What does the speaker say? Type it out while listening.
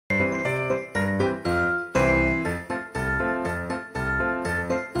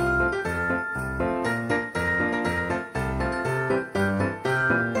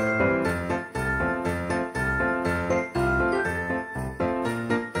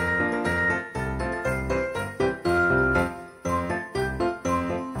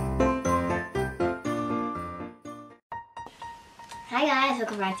Hi guys,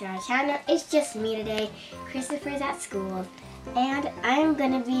 welcome back to our channel. It's just me today. Christopher's at school and I'm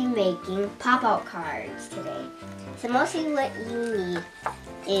gonna be making pop-out cards today. So mostly what you need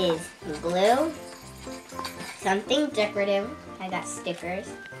is glue, something decorative, I got stickers,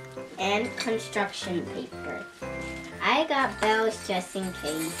 and construction paper. I got bells just in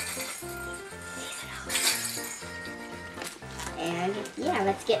case. And yeah,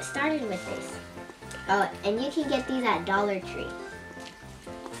 let's get started with this. Oh, and you can get these at Dollar Tree.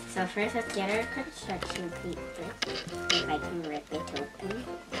 So first, let's get our construction paper. If I can rip it open.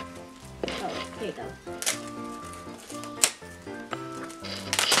 Oh, here you go.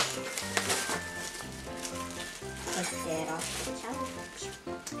 Let's get it off the challenge.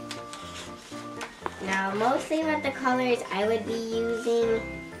 Now, mostly what the colors I would be using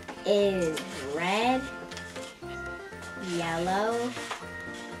is red, yellow,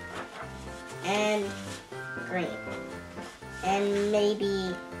 and green, and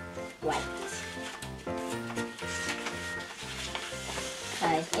maybe white,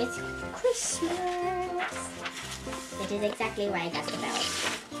 because it's Christmas, which is exactly why I got the bell.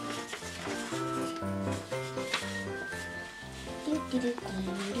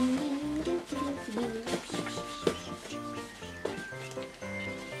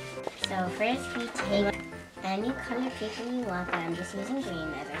 So first we take any color paper you want, but I'm just using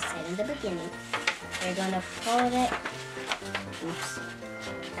green as I said in the beginning. We're going to fold it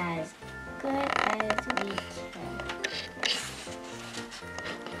as good as we can.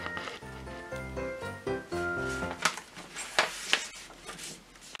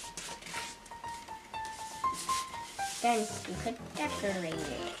 Then you could decorate it.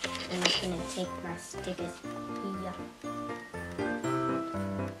 I'm just going to take my stickers here.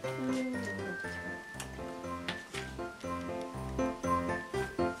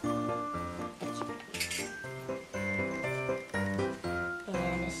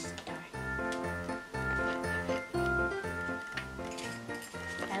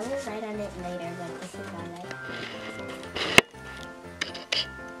 I will write on it later, but this is all right.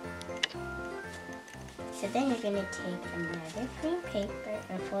 So then you're going to take another green paper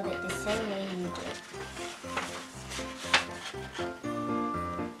and fold it the same way you did.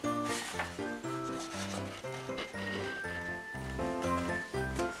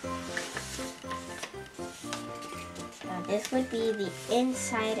 Now this would be the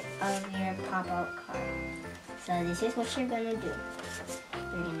inside of your pop-out card. So this is what you're going to do.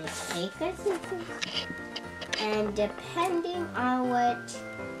 You're going to take a scissors, and depending on what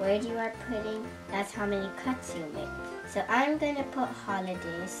word you are putting, that's how many cuts you make. So I'm going to put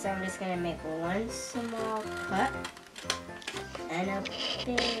holidays, so I'm just going to make one small cut and a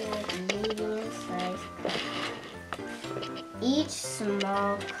big medium-sized cut. Each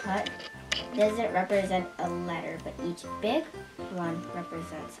small cut doesn't represent a letter, but each big one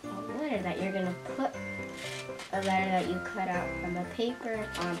represents a letter that you're going to put a letter that you cut out from the paper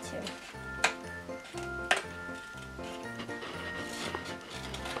onto.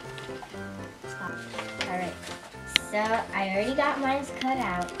 Alright, so I already got mine cut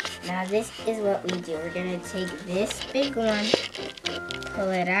out. Now this is what we do. We're going to take this big one, pull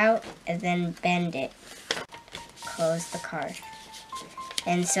it out, and then bend it. Close the card.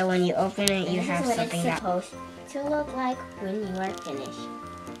 And so when you open it, you have something that's supposed to look like when you are finished.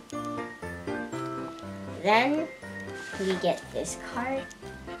 Then we get this card,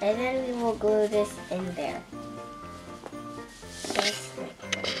 and then we will glue this in there. Just like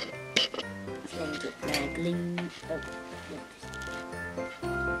that. Then get my glue.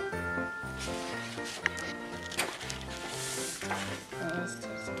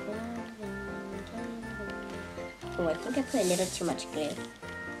 Oh, I think I put a little too much glue.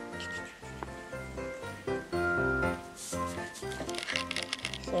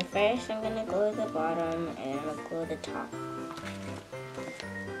 So first I'm going to glue the bottom and I'm going to glue the top.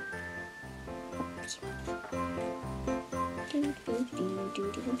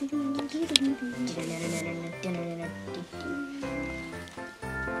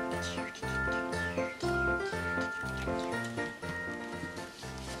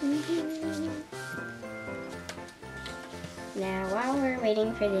 Now while we're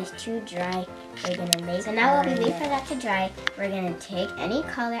waiting for this to dry, we're going to make... So now while we wait for that to dry, we're going to take any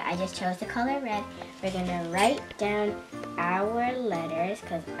color. I just chose the color red. We're going to write down our letters,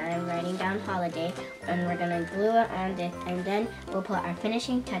 because I'm writing down holiday, and we're going to glue it on this, and then we'll put our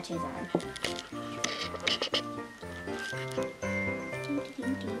finishing touches on.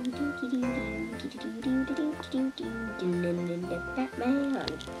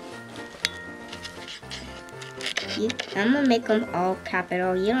 I'm gonna make them all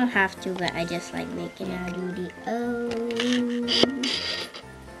capital. You don't have to, but I just like making out the O.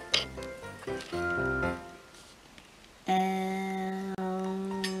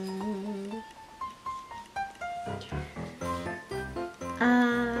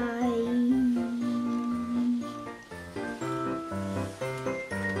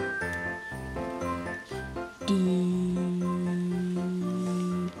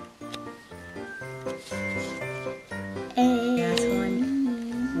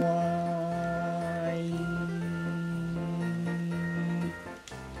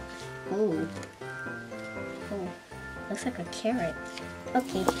 carrot.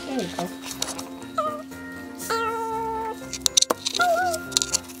 Okay, there we go.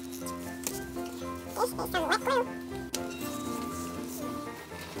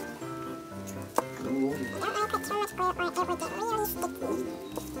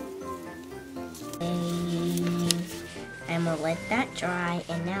 I'm gonna let that dry,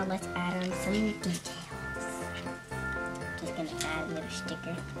 and now let's add on some details. Just gonna add a little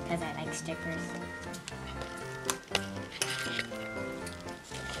sticker because I like stickers.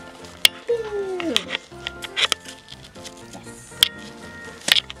 Woo! Yes.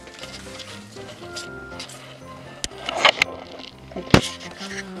 Put this back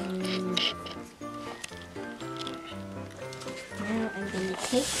on. Now I'm going to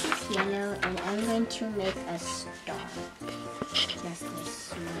take this yellow and I'm going to make a star. Just a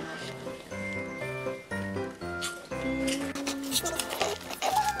small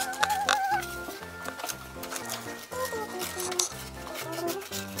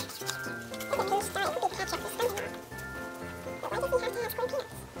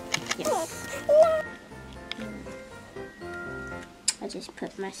Yes. I'll just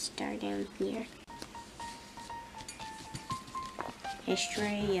put my star down here.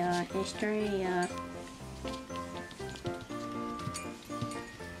 Estrella, Estrella.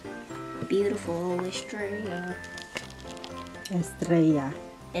 Beautiful Estrella. Estrella.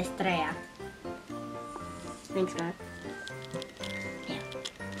 Estrella. Thanks, God. Yeah.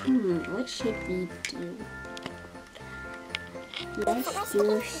 What should we do? Let's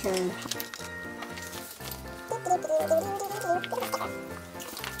do some.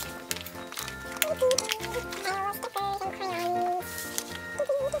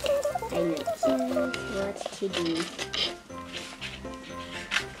 I know just what to do.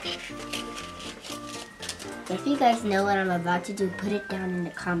 If you guys know what I'm about to do, put it down in the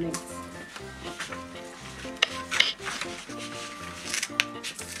comments.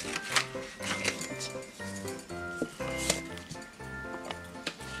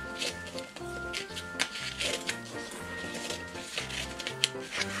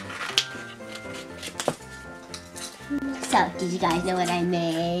 So, did you guys know what I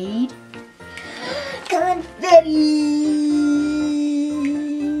made? Confetti!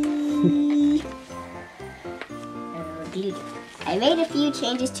 I made a few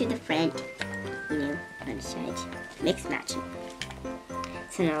changes to the front, you know, on the sides, mix matching.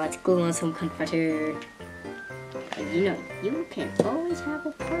 So now let's glue on some confetti. You know, you can always have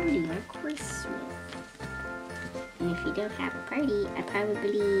a party on Christmas. And if you don't have a party, I'd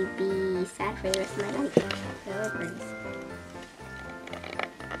probably be sad for the rest of my life.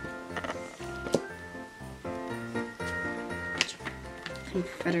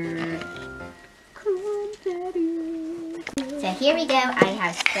 Confetti. So here we go. I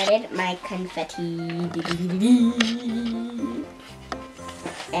have spreaded my confetti.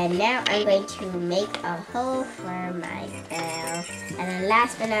 And now I'm going to make a hole for myself. And then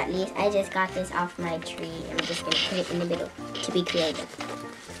last but not least, I just got this off my tree. I'm just going to put it in the middle to be creative.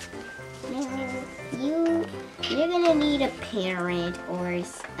 Now, you're going to need a parent or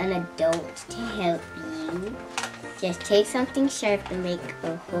an adult to help you. Just take something sharp and make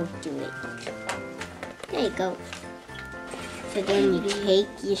a hole through it. There you go. So then you take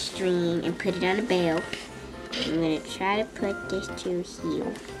your string and put it on a bell. I'm going to try to put this to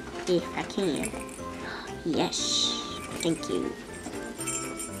here, if I can. Yes, thank you.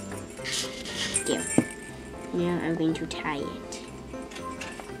 There. Now I'm going to tie it.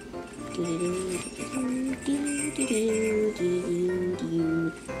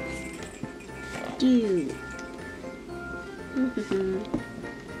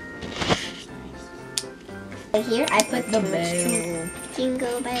 So here I put the bell.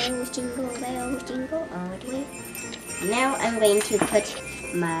 Jingle bells, jingle all the way. Now I'm going to put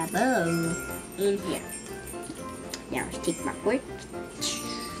my bow in here. Now let's take my fork.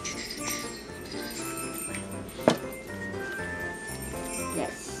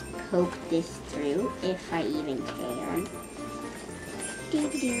 Let's poke this through if I even can.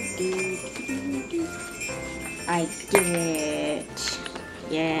 I did it.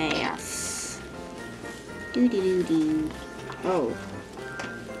 Yes. Oh.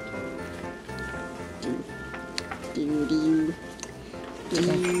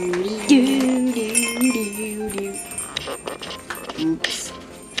 Oops.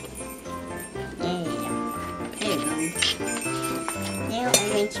 Yeah. There you go. Now I'm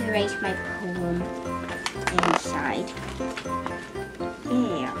going to write my poem inside.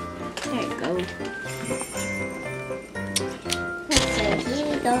 Yeah. There you go. So here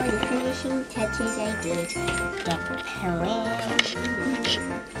we go, the finishing touches I did. Get the poem.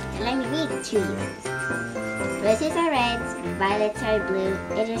 And let me read it to you. Roses are reds, violets are blue.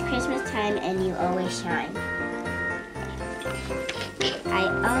 It is Christmas time and you always shine. I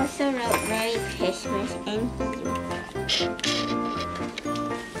also wrote Merry Christmas and you.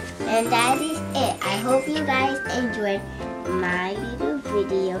 And that is it. I hope you guys enjoyed my little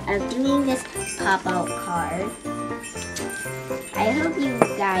video of doing this pop-out card. I hope you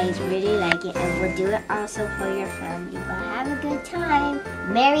guys really like it and will do it also for your family. But have a good time.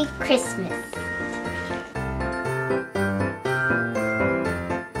 Merry Christmas.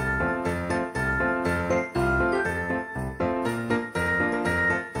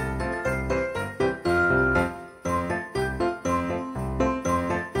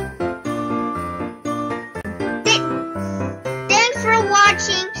 Thanks for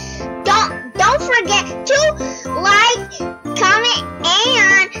watching. Don't forget to like, comment,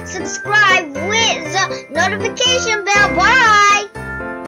 and subscribe with the notification bell.